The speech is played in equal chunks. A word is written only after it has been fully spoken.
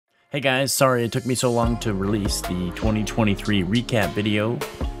Hey guys, sorry it took me so long to release the 2023 recap video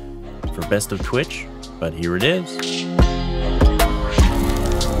for Best of Twitch, but here it is. Dude,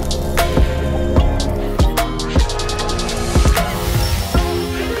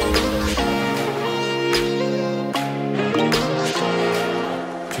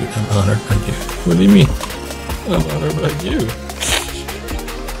 I'm honored by you. What do you mean? I'm honored by you.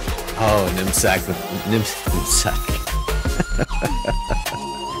 Oh, Nimsack with Nimsack.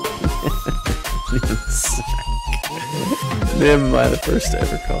 Nim, am I the first to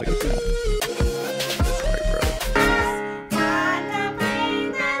ever call you that? Sorry, bro.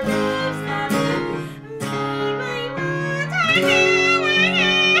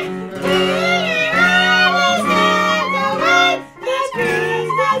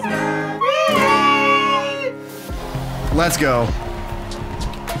 Let's go.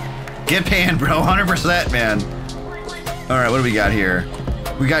 Get panned, bro. 100%, man. All right, what do we got here?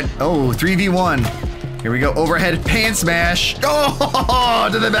 We got, 3v1. Here we go, overhead pan smash. Oh,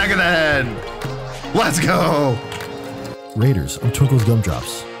 to the back of the head. Let's go. Raiders, I'm Twinkle's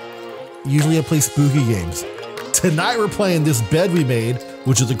Gumdrops. Usually I play spooky games. Tonight we're playing this bed we made,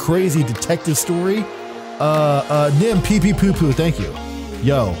 which is a crazy detective story. Nim, pee pee poo poo, thank you.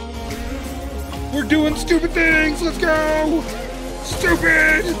 Yo. We're doing stupid things, let's go!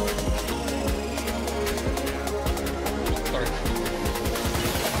 Stupid!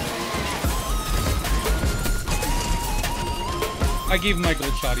 I gave him my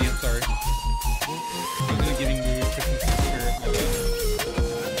gold shoddy, I'm sorry. I'm gonna give him the Christmas spirit, my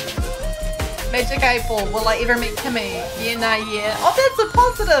bad. Magic 8 Ball, will I ever meet Kimmy? Yeah, nah, yeah. Oh, that's a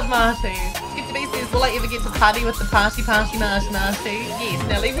positive, Marty. FTB says, will I ever get to party with the Marty, Marty? Yes,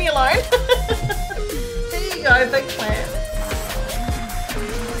 now leave me alone. There you go, big plan.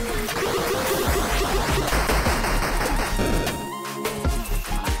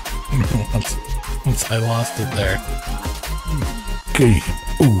 once I lost it there. Game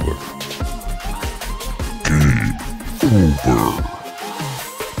over. Game over.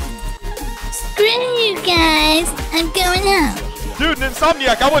 Screw you guys, I'm going out. Dude,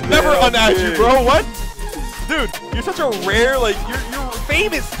 Insomniac, I would never unadd you, bro. What? Dude, you're such a rare, like, you're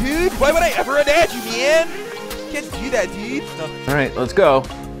famous, dude. Why would I ever unadd you, man? You can't do that, dude. No. All right, let's go.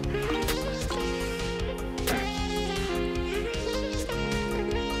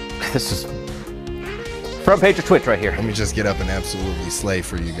 This is front page of Twitch right here. Let me just get up and absolutely slay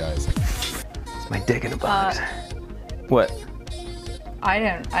for you guys. It's my dick in a box. What? I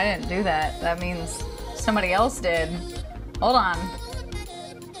didn't do that. That means somebody else did. Hold on.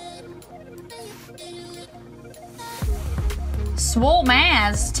 Swole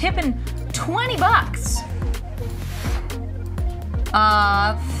Maz tipping 20 bucks.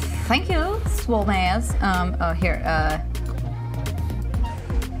 Thank you, Swole Maz. Oh here,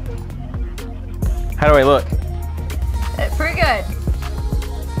 How do I look? pretty good.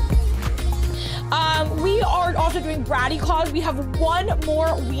 We are also doing Bratty Claws. We have one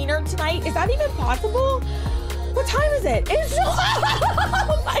more wiener tonight. Is that even possible? What time is it? It's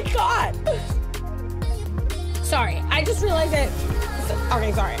oh my god. Sorry, I just realized it.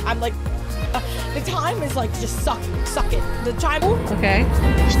 Okay, sorry. I'm like, the time is like just suck it. The time. Okay.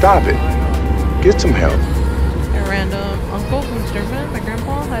 Stop it. Get some help. A random uncle from Germany. My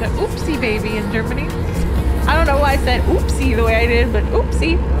grandpa had an oopsie baby in Germany. I don't know why I said oopsie the way I did, but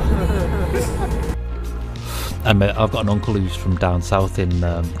oopsie. I've got an uncle who's from down south in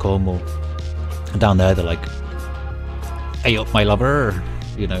Cornwall. And down there, they're like, "Hey up, my lover,"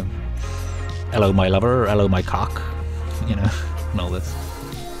 you know, "Hello, my lover," "Hello, my cock," you know, and all this.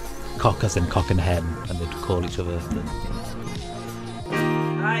 Cock as in cock and hen, and they'd call each other.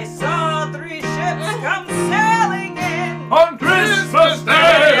 I saw 3 ships come sailing in On Christmas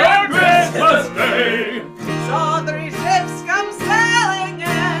Day! On Christmas Day! Saw 3 ships come sailing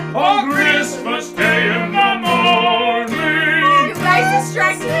in On Christmas Day in the morning! You guys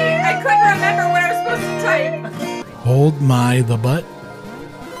distracted me. I couldn't remember what I was supposed to type. Hold my the butt.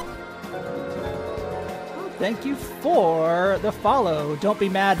 Thank you for the follow. Don't be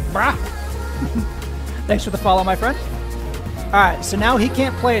mad, brah. Thanks for the follow, my friend. Alright, so now he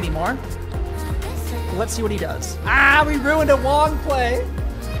can't play anymore. Let's see what he does. Ah, we ruined a Wong play.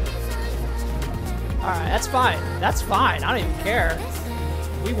 Alright, that's fine. That's fine. I don't even care.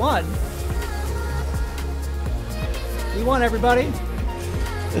 We won. We won, everybody.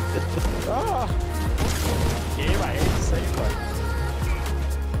 Oh. Game, I hate to say it,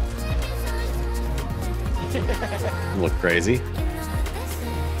 Look crazy.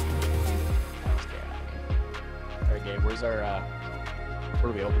 Alright, Gabe, where's our,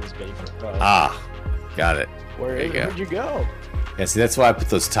 where do we open this biddy for? Ah, got it. Where'd you go? Yeah, see, that's why I put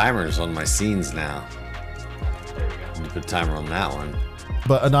those timers on my scenes now. I'm gonna put a timer on that one.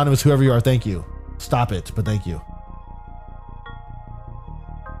 But Anonymous, whoever you are, thank you. Stop it, but thank you.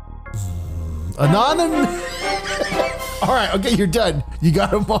 Anonymous. All right, okay, you're done. You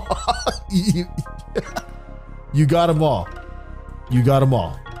got them all. You got them all. You got them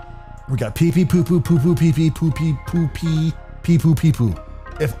all. We got pee pee poo poo poo poo pee pee poo pee poo pee pee poo pee poo.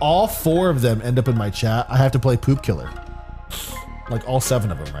 If all 4 of them end up in my chat, I have to play Poop Killer. Like all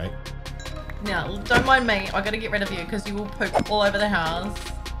 7 of them, right? Now, don't mind me. I gotta get rid of you because you will poop all over the house.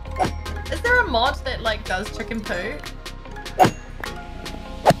 Is there a mod that like does chicken poo?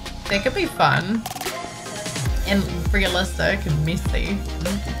 That could be fun and realistic and messy.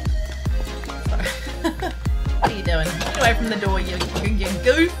 What are you doing? Get away from the door, you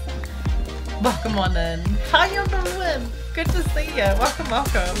goof. Welcome on in. How you doing? Good to see you. Welcome,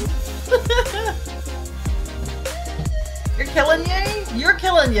 welcome. You're killing you? You're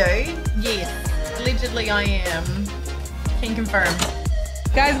killing you? Yes. Allegedly I am. Can confirm.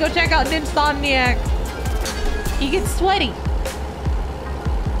 Guys, go check out Nimsomniac. He gets sweaty.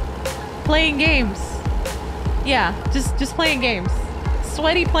 Playing games. Yeah, just playing games.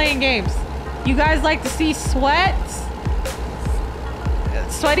 Sweaty playing games. You guys like to see sweat?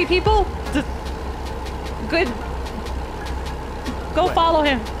 Sweaty people? Good. Go follow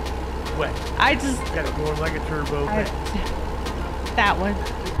him. What? I just got it going like a turbo. That one.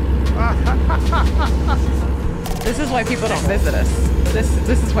 This is why people don't visit us.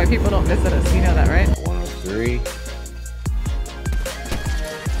 This is why people don't visit us. You know that, right? 103.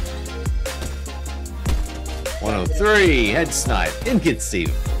 103. Head snipe.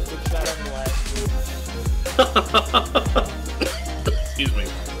 Inconceivable. Excuse me.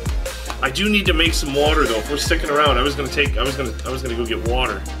 I do need to make some water though. If we're sticking around, I was gonna go get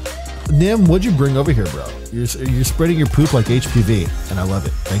water. Nim, what'd you bring over here, bro? You're spreading your poop like HPV, and I love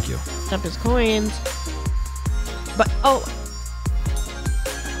it. Thank you. Up his coins. But oh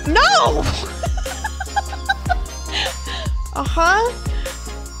no!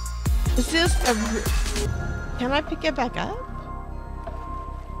 Is this a? Can I pick it back up?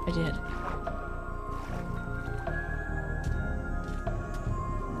 I did.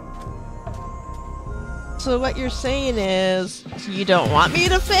 So what you're saying is you don't want me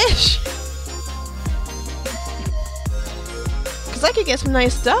to fish? Because I could get some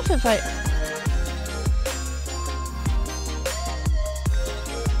nice stuff if I...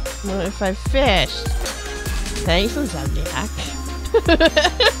 Well, if I fished. Thanks, Insomniac.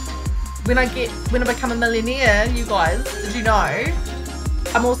 When I become a millionaire, you guys, did you know?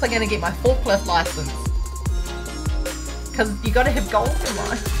 I'm also gonna get my forklift license. Because you gotta have gold for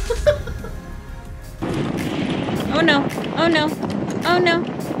mine. Oh no, oh no, oh no,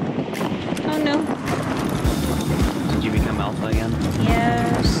 oh no. Did you become alpha again?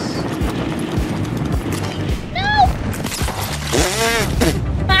 Yes.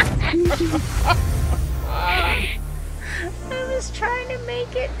 I was trying to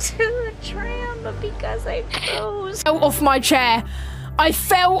make it to the tram, but because I froze. Fell off my chair. I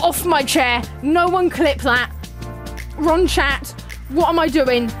fell off my chair. No one clip that. Ron chat. What am I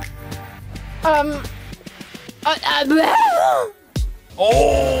doing?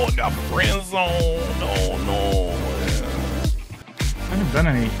 Oh, the friend zone. No. I haven't done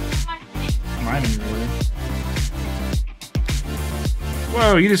any mining really.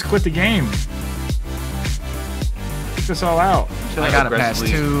 Whoa, you just quit the game. Get this all out. I got it past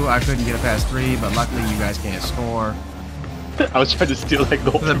 2. I couldn't get it past 3, but luckily you guys can't score. I was trying to steal that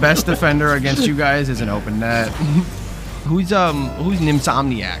goal. The best defender against you guys is an open net. Who's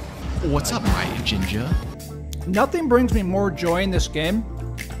Nimsomniac? What's up, my ginger? Nothing brings me more joy in this game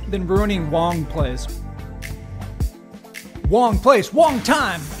than ruining Wong plays. Wong place, Wong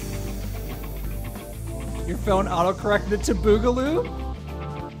time! Your phone auto-corrected it to Boogaloo?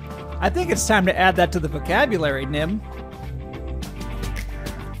 I think it's time to add that to the vocabulary, Nim.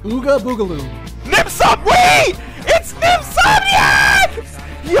 Ooga Boogaloo. Nimsom, wait! It's Nimsomniac!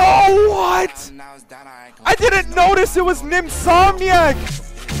 Yo, what? I didn't notice it was Nimsomniac!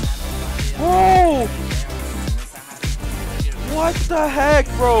 Bro! What the heck,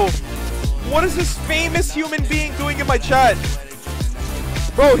 bro? What is this famous human being doing in my chat?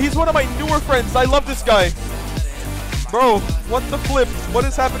 Bro, he's one of my newer friends. I love this guy. Bro, what the flip? What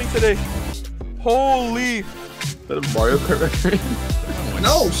is happening today? Holy. Is that a Mario Kart reference?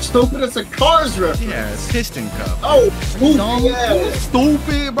 No, stupid, it's a Cars reference. Yeah, it's Piston Cup. Oh, dumb. yeah.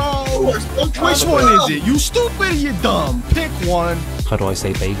 Stupid, bro. Which one is it? You stupid or you dumb? Pick one. How do I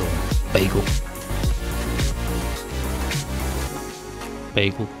say bagel? Bagel.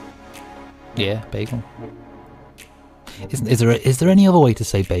 Bagel. Yeah, bagel. Is there any other way to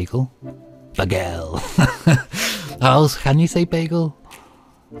say bagel? Bagel. How else can you say bagel?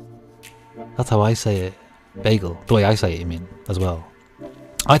 That's how I say it. Bagel. The way I say it, you mean, as well.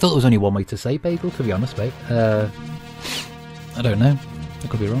 I thought there was only one way to say bagel, to be honest, mate. I don't know. I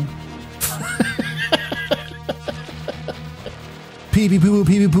could be wrong. Pee pee poo poo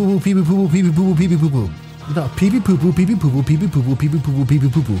pee pee poo poo pee pee poo poo pee pee poo poo pee pee poo poo. No, pee pee poo poo pee pee poo poo pee pee poo poo pee pee poo poo pee pee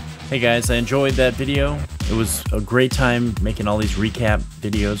poo poo. Hey guys, I enjoyed that video. It was a great time making all these recap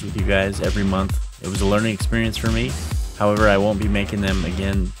videos with you guys every month. It was a learning experience for me. However, I won't be making them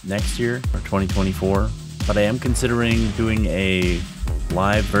again next year or 2024. But I am considering doing a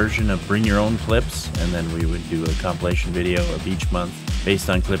live version of Bring Your Own Clips, and then we would do a compilation video of each month based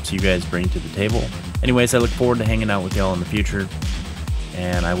on clips you guys bring to the table. Anyways, I look forward to hanging out with y'all in the future,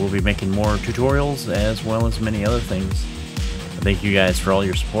 and I will be making more tutorials as well as many other things. Thank you guys for all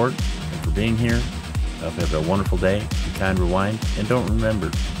your support and for being here. I hope you have a wonderful day. Be kind, rewind, and don't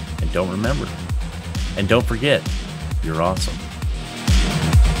remember, and don't forget, you're awesome.